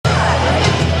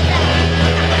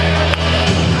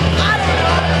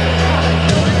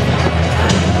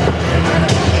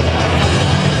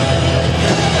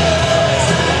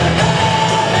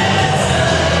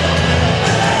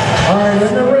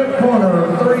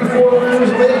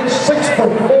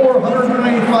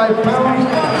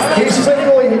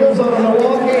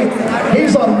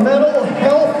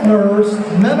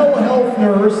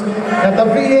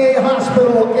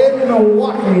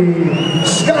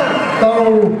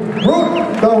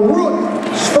the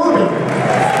Root Sturdy.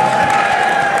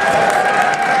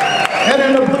 And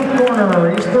in the blue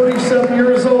corner, he's 37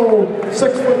 years old,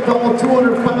 6 foot tall,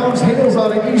 200 pounds, hails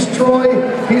out of East Troy.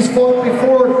 He's fought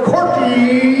before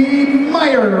Corky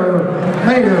Meyer.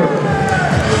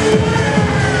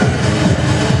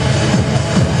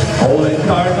 Holding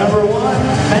card number 1,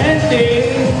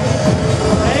 Mandy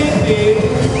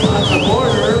on the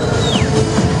border.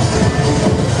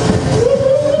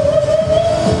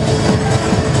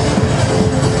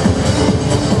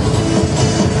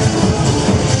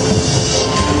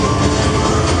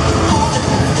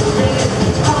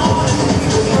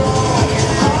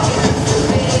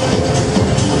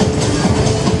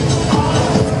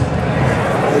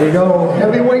 There you go,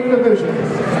 heavyweight division.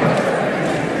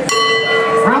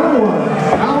 Round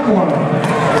one.